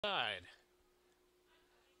Side.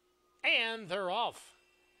 And they're off.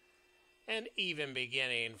 An even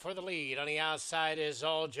beginning for the lead. On the outside is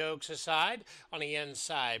All Jokes Aside. On the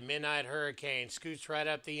inside, Midnight Hurricane scoots right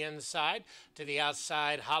up the inside. To the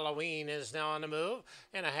outside, Halloween is now on the move.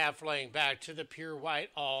 And a half length back to the Pure White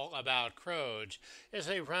All About Croge as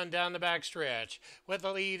they run down the back stretch. With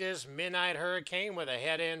the lead is Midnight Hurricane with a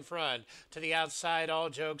head in front. To the outside, All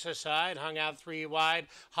Jokes Aside, hung out 3 wide.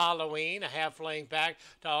 Halloween, a half length back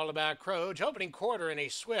to All About Croge. Opening quarter in a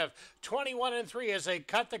swift 21-3 as they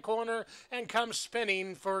cut the corner and come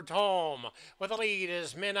spinning for home. With the lead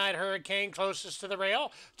is Midnight Hurricane closest to the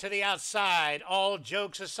rail. To the outside, All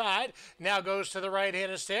Jokes Aside, now goes to the right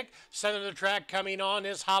hand of stick. Center of the track coming on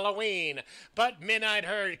is Halloween. But Midnight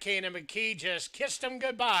Hurricane and McKee just kissed him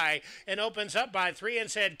goodbye and opens up by 3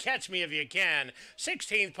 and said, catch me if you can.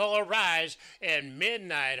 16th pole Rise and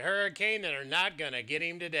Midnight Hurricane that are not going to get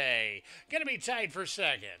him today. Going to be tight for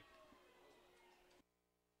second.